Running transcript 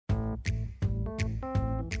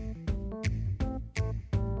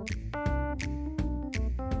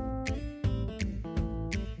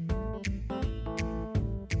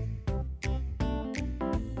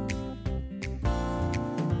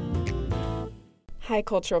Hi,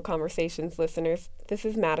 Cultural Conversations listeners. This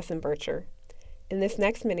is Madison Bircher. In this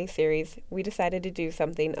next mini-series, we decided to do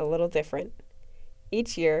something a little different.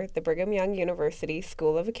 Each year, the Brigham Young University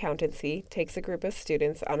School of Accountancy takes a group of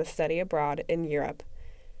students on a study abroad in Europe.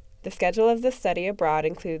 The schedule of the study abroad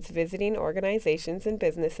includes visiting organizations and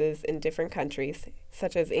businesses in different countries,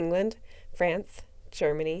 such as England, France,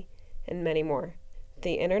 Germany, and many more.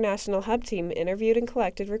 The International Hub team interviewed and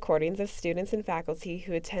collected recordings of students and faculty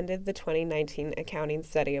who attended the 2019 accounting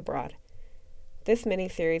study abroad. This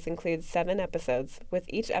mini-series includes 7 episodes, with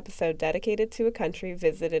each episode dedicated to a country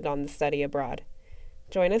visited on the study abroad.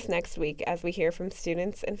 Join us next week as we hear from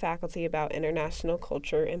students and faculty about international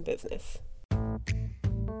culture and business.